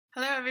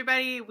Hello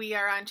everybody, we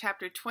are on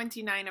chapter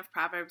 29 of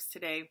Proverbs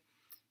today.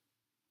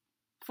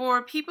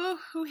 For people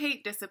who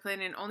hate discipline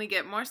and only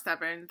get more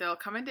stubborn, there'll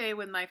come a day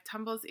when life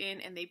tumbles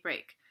in and they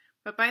break,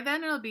 but by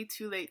then it'll be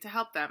too late to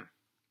help them.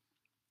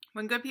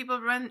 When good people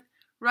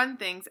run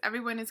things,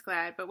 everyone is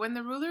glad, but when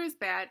the ruler is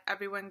bad,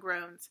 everyone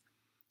groans.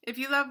 If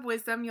you love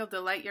wisdom, you'll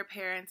delight your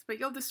parents,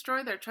 but you'll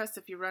destroy their trust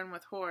if you run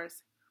with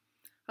whores.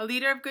 A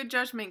leader of good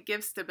judgment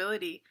gives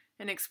stability,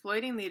 an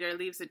exploiting leader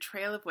leaves a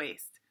trail of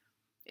waste.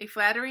 A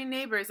flattering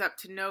neighbor is up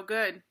to no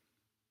good.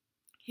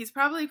 He's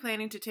probably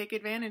planning to take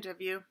advantage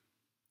of you.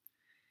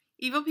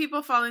 Evil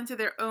people fall into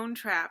their own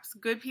traps.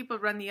 Good people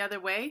run the other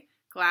way,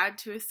 glad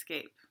to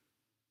escape.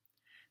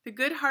 The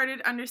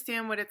good-hearted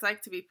understand what it's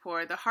like to be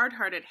poor. The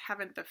hard-hearted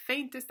haven't the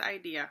faintest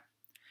idea.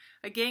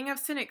 A gang of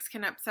cynics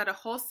can upset a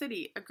whole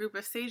city. A group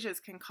of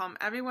sages can calm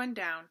everyone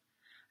down.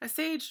 A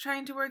sage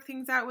trying to work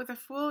things out with a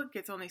fool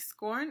gets only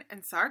scorn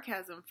and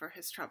sarcasm for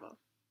his trouble.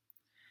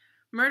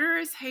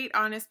 Murderers hate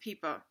honest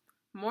people.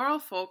 Moral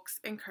folks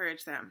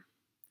encourage them.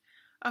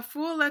 A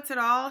fool lets it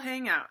all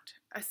hang out.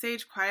 A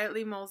sage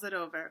quietly mulls it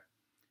over.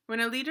 When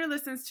a leader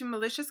listens to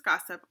malicious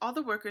gossip, all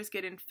the workers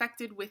get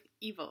infected with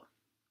evil.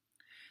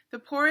 The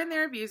poor and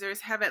their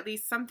abusers have at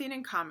least something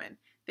in common.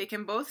 They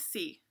can both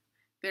see.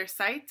 Their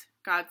sight,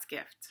 God's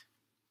gift.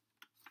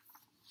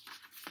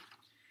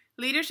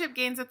 Leadership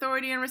gains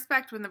authority and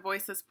respect when the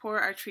voiceless poor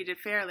are treated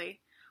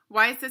fairly.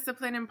 Wise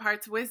discipline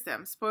imparts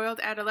wisdom. Spoiled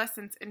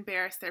adolescents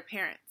embarrass their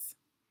parents.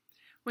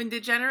 When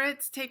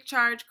degenerates take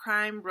charge,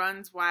 crime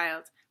runs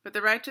wild, but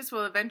the righteous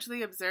will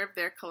eventually observe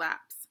their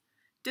collapse.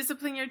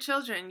 Discipline your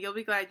children, you'll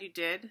be glad you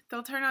did.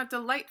 They'll turn out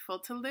delightful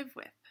to live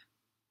with.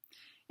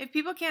 If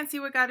people can't see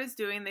what God is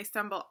doing, they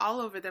stumble all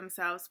over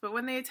themselves, but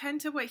when they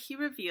attend to what He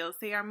reveals,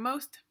 they are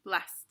most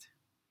blessed.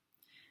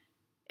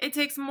 It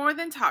takes more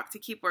than talk to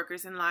keep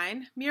workers in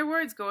line. Mere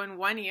words go in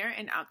one ear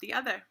and out the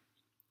other.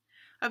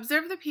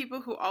 Observe the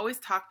people who always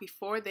talk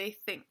before they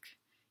think.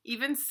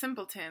 Even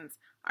simpletons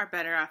are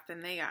better off than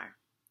they are.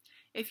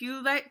 If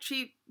you let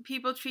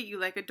people treat you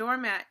like a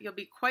doormat, you'll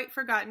be quite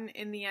forgotten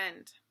in the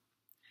end.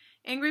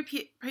 Angry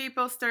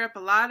people stir up a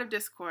lot of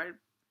discord.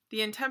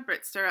 The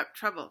intemperate stir up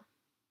trouble.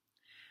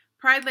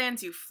 Pride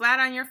lands you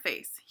flat on your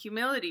face.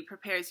 Humility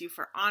prepares you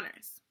for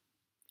honors.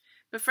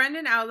 Befriend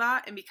an outlaw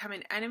and become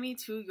an enemy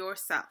to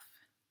yourself.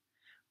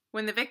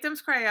 When the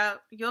victims cry out,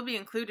 you'll be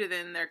included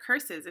in their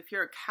curses if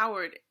you're a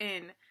coward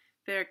in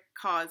their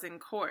cause in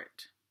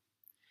court.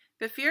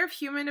 The fear of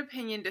human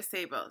opinion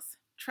disables.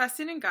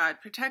 Trusting in God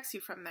protects you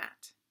from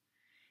that.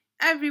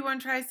 Everyone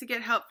tries to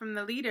get help from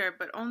the leader,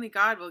 but only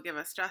God will give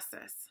us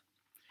justice.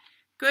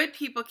 Good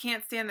people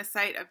can't stand the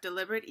sight of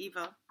deliberate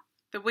evil.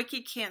 The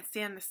wicked can't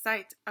stand the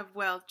sight of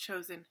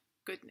well-chosen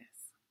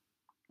goodness.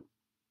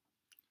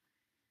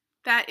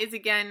 That is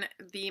again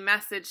the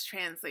Message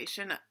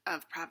translation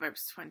of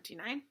Proverbs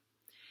 29.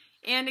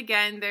 And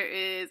again, there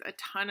is a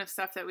ton of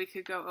stuff that we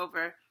could go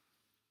over,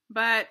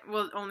 but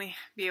we'll only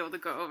be able to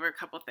go over a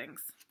couple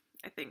things,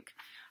 I think.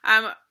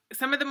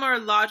 Some of the more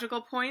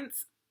logical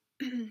points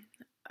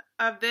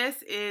of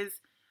this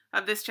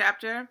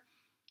chapter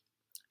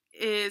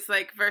is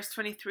like verse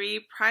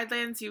 23, pride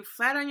lands you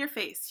flat on your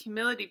face,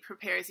 humility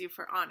prepares you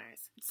for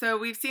honors. So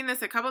we've seen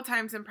this a couple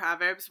times in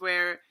Proverbs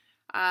where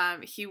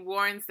he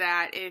warns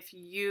that if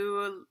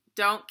you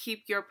don't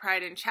keep your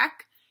pride in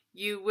check,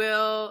 you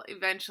will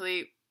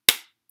eventually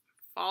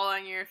fall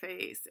on your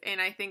face.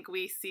 And I think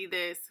we see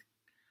this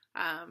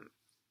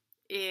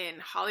in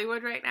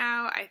Hollywood right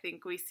now. I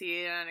think we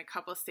see it on a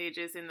couple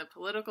stages in the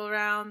political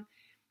realm.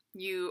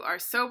 You are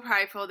so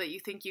prideful that you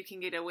think you can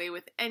get away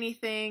with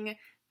anything,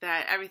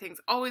 that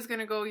everything's always going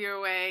to go your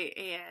way,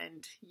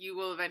 and you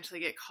will eventually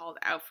get called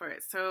out for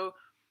it. So,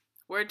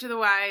 word to the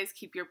wise,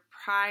 keep your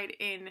pride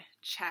in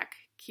check.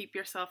 Keep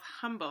yourself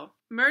humble.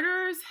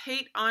 Murderers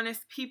hate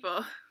honest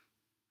people.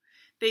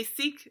 They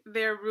seek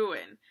their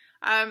ruin.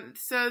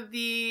 So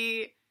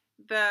the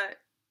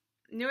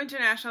New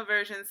International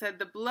Version said,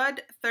 the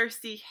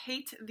bloodthirsty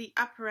hate the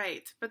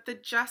upright, but the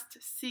just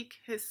seek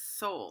his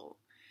soul.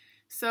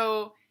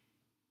 So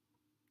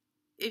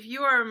if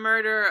you are a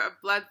murderer, a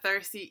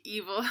bloodthirsty,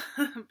 evil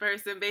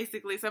person,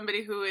 basically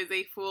somebody who is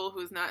a fool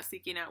who's not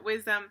seeking out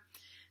wisdom,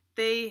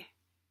 they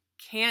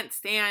can't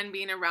stand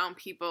being around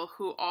people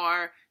who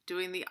are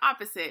doing the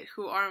opposite,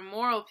 who are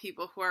moral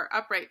people, who are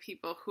upright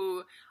people,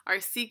 who are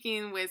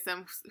seeking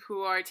wisdom,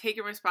 who are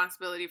taking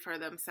responsibility for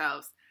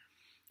themselves.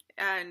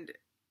 And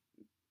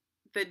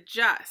the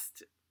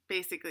just,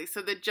 basically.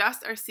 So the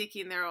just are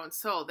seeking their own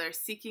soul. They're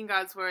seeking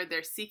God's word.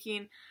 They're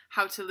seeking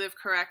how to live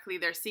correctly.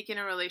 They're seeking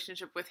a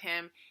relationship with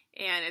Him.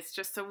 And it's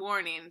just a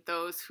warning.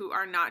 Those who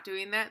are not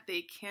doing that,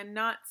 they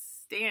cannot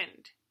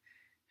stand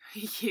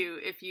you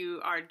if you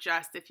are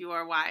just, if you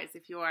are wise,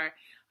 if you are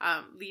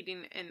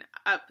leading an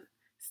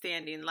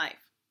upstanding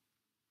life.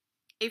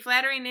 A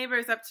flattering neighbor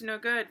is up to no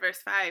good,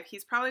 verse 5.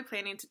 He's probably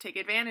planning to take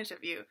advantage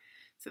of you.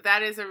 So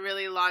that is a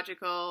really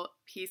logical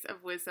piece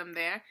of wisdom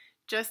there.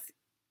 Just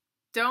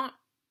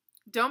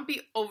don't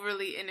be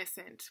overly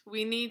innocent.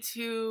 We need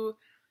to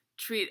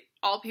treat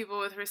all people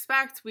with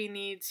respect. We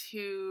need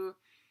to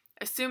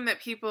assume that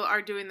people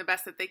are doing the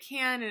best that they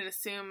can and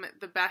assume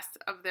the best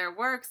of their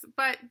works,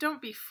 but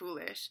don't be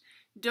foolish.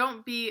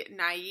 Don't be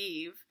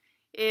naive.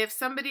 If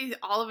somebody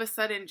all of a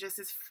sudden just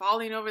is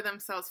falling over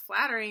themselves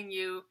flattering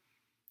you,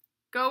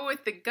 go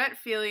with the gut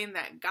feeling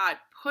that God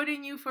put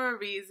in you for a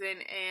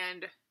reason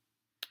and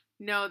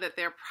know that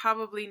they're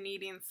probably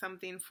needing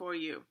something for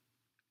you.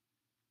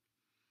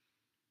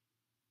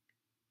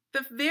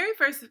 The very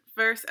first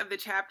verse of the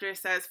chapter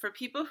says, "For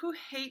people who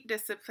hate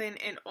discipline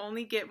and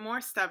only get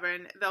more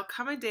stubborn, there'll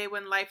come a day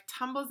when life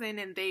tumbles in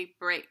and they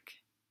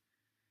break.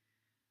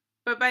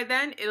 But by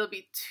then, it'll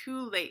be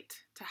too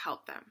late to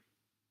help them."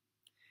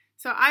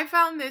 So I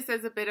found this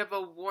as a bit of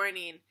a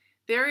warning.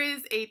 There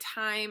is a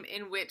time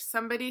in which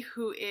somebody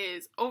who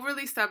is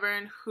overly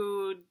stubborn,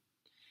 who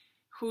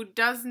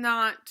does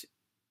not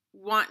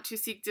want to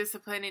seek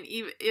discipline, and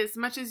even as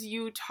much as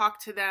you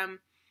talk to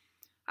them,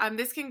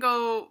 this can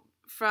go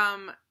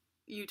from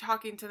you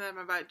talking to them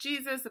about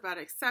Jesus, about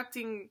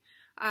accepting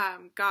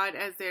God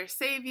as their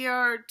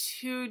Savior,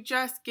 to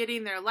just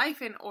getting their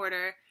life in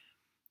order.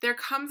 There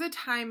comes a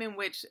time in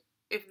which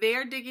if they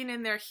are digging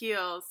in their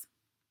heels,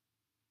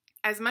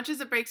 as much as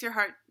it breaks your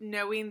heart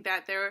knowing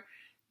that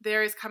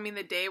there is coming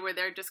the day where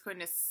they're just going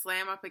to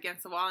slam up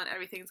against the wall and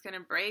everything's going to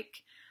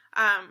break,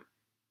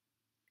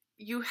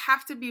 you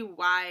have to be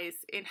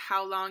wise in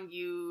how long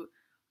you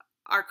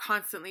are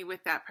constantly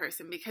with that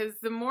person, because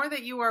the more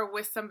that you are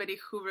with somebody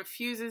who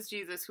refuses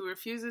Jesus, who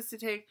refuses to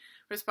take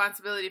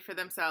responsibility for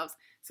themselves,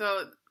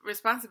 so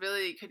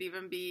responsibility could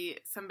even be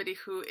somebody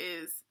who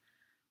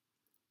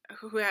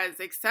has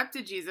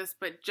accepted Jesus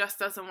but just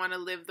doesn't want to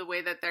live the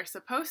way that they're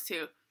supposed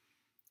to.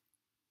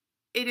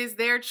 It is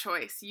their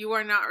choice. You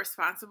are not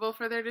responsible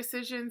for their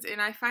decisions, and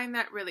I find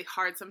that really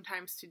hard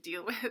sometimes to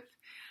deal with,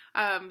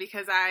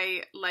 because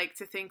I like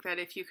to think that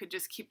if you could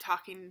just keep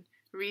talking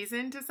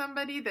reason to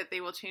somebody that they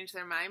will change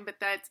their mind, but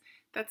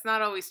that's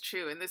not always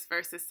true. And this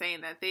verse is saying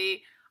that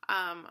they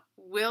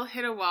will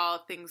hit a wall,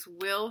 things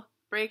will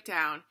break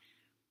down,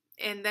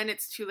 and then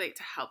it's too late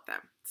to help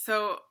them.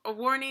 So a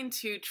warning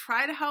to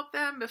try to help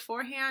them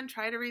beforehand,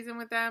 try to reason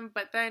with them,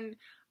 but then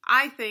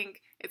I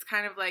think it's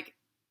kind of like,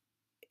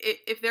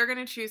 if they're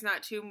going to choose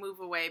not to, move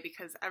away,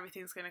 because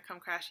everything's going to come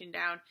crashing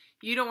down.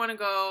 You don't want to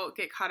go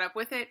get caught up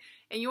with it,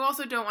 and you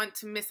also don't want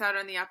to miss out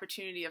on the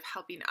opportunity of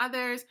helping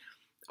others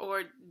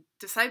or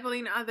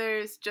discipling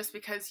others just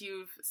because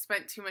you've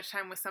spent too much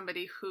time with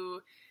somebody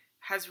who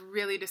has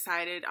really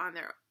decided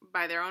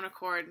by their own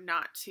accord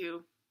not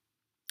to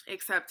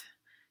accept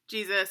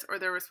Jesus or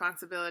their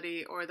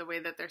responsibility or the way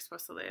that they're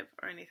supposed to live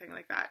or anything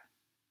like that.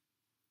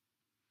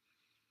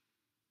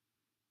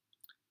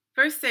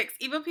 Verse 6,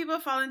 "Evil people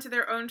fall into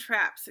their own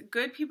traps.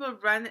 Good people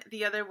run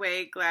the other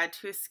way, glad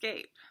to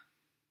escape."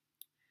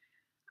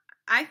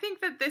 I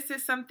think that this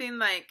is something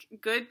like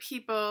good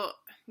people,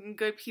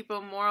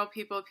 moral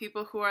people,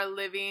 people who are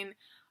living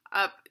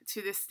up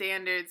to the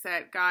standards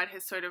that God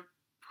has sort of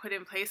put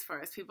in place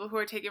for us, people who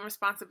are taking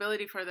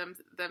responsibility for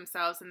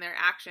themselves and their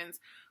actions,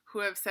 who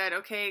have said,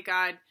 okay,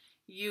 God,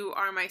 you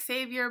are my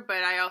Savior,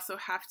 but I also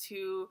have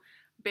to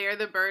bear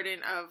the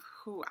burden of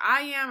who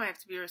I am. I have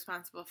to be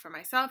responsible for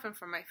myself and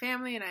for my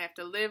family, and I have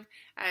to live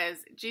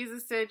as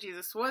Jesus did.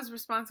 Jesus was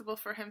responsible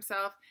for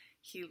himself.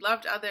 He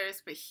loved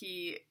others, but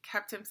he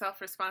kept himself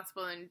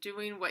responsible in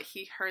doing what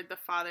he heard the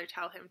Father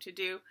tell him to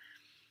do.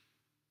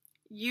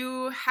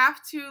 You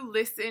have to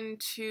listen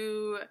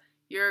to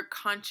your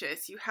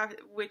conscience,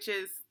 which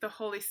is the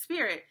Holy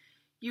Spirit.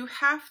 You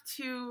have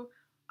to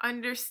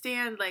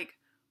understand, like,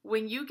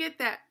 when you get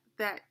that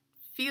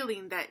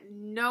feeling, that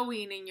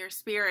knowing in your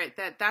spirit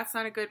that that's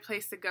not a good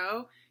place to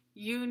go,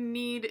 you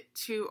need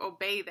to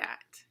obey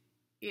that.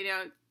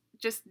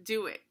 Just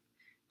do it.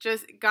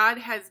 God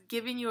has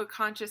given you a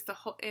conscience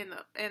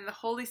and the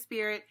Holy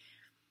Spirit,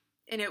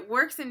 and it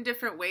works in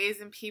different ways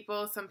in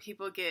people. Some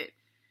people get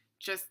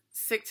just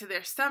sick to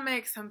their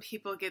stomach. Some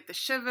people get the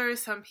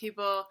shivers. Some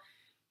people,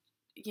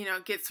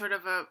 get sort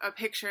of a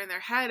picture in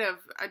their head of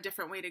a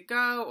different way to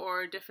go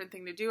or a different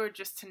thing to do, or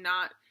just to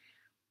not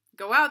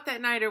go out that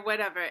night or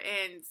whatever.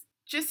 And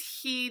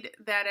just heed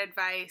that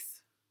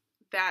advice,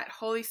 that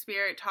Holy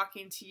Spirit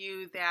talking to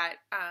you, that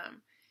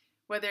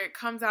whether it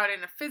comes out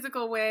in a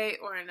physical way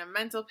or in a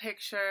mental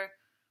picture,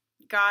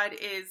 God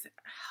is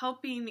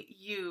helping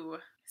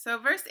you. So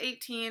verse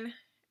 18,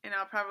 and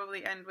I'll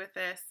probably end with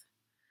this.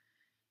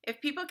 "If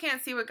people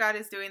can't see what God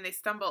is doing, they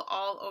stumble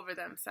all over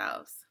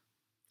themselves.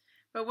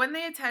 But when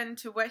they attend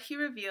to what he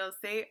reveals,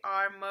 they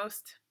are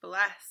most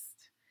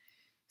blessed."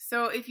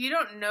 So if you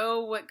don't know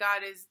what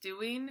God is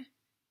doing,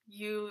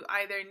 you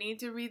either need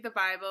to read the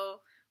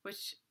Bible,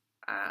 which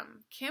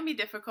can be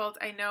difficult,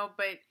 I know,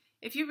 but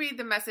if you read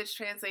the Message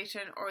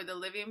translation or the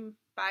Living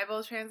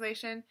Bible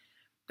translation,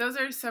 those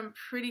are some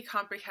pretty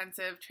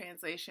comprehensive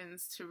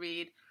translations to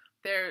read.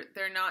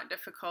 They're not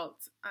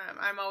difficult.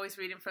 I'm always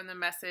reading from the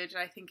Message.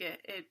 I think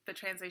the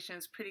translation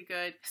is pretty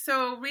good.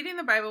 So reading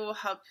the Bible will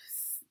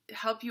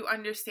help you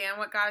understand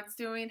what God's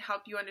doing,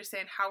 help you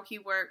understand how he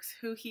works,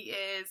 who he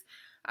is,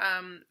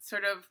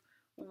 sort of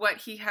what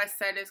he has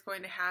said is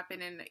going to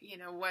happen, and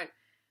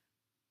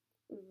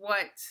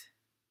what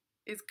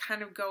is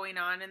kind of going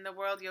on in the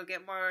world. You'll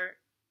get more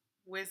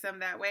wisdom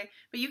that way.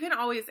 But you can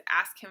always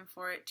ask him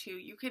for it too.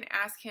 You can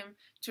ask him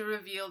to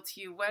reveal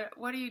to you,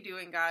 what are you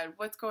doing, God?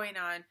 What's going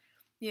on?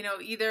 You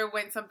know, either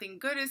when something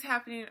good is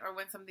happening or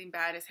when something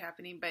bad is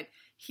happening. But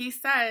he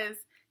says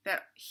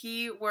that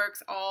he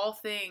works all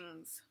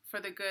things for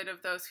the good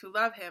of those who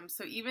love him.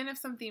 So even if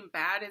something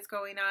bad is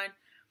going on,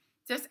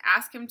 just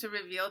ask him to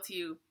reveal to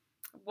you,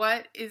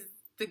 what is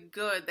the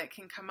good that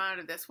can come out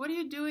of this? What are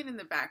you doing in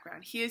the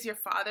background? He is your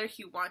Father.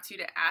 He wants you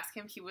to ask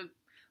him. He would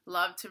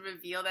love to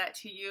reveal that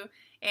to you.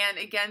 And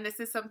again, this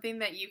is something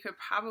that you could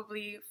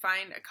probably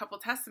find a couple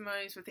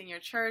testimonies within your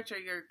church or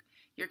your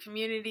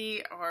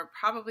community, or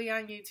probably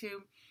on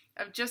YouTube,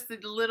 of just the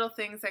little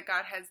things that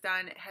God has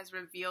done, has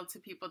revealed to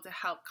people to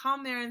help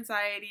calm their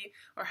anxiety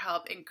or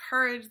help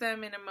encourage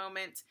them in a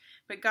moment.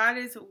 But God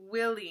is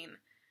willing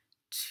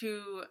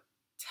to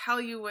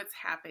tell you what's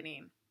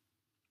happening.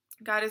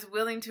 God is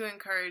willing to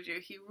encourage you.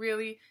 He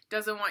really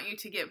doesn't want you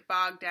to get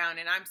bogged down.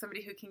 And I'm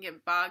somebody who can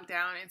get bogged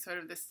down in sort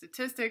of the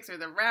statistics or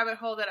the rabbit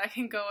hole that I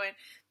can go in,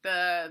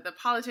 the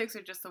politics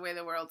or just the way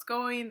the world's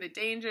going, the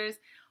dangers,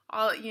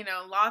 all,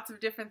 lots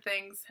of different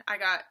things. I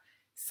got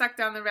sucked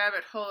down the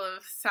rabbit hole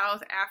of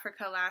South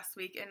Africa last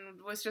week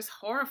and was just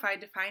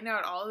horrified to find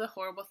out all of the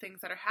horrible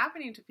things that are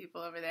happening to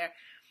people over there.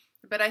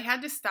 But I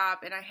had to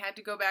stop and I had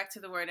to go back to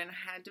the Word, and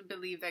I had to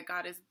believe that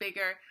God is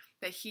bigger,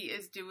 that He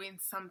is doing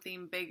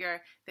something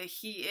bigger, that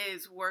He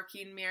is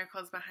working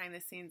miracles behind the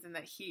scenes, and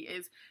that He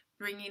is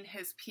bringing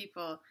His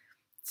people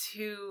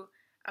to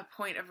a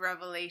point of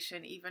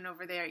revelation, even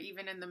over there,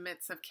 even in the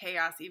midst of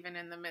chaos, even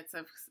in the midst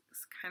of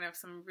kind of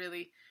some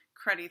really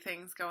cruddy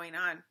things going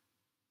on.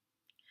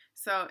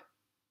 So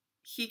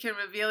He can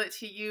reveal it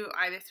to you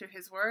either through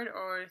His Word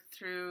or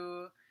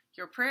through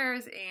your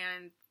prayers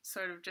and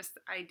sort of just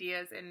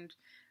ideas and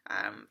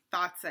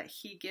thoughts that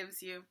He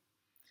gives you.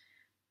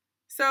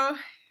 So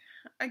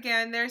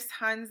again, there's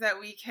tons that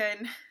we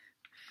can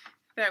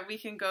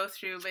go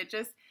through, but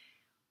just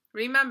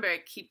remember,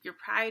 keep your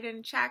pride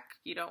in check.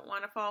 You don't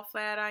want to fall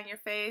flat on your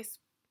face.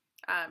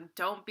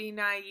 Don't be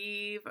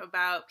naive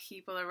about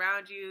people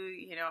around you.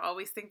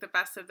 Always think the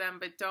best of them,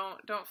 but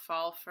don't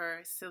fall for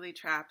silly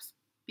traps.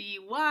 Be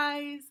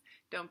wise.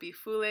 Don't be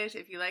foolish.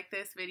 If you like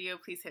this video,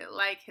 please hit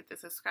like, hit the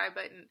subscribe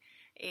button,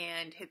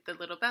 and hit the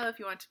little bell if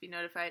you want to be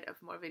notified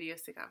of more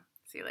videos to come.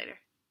 See you later.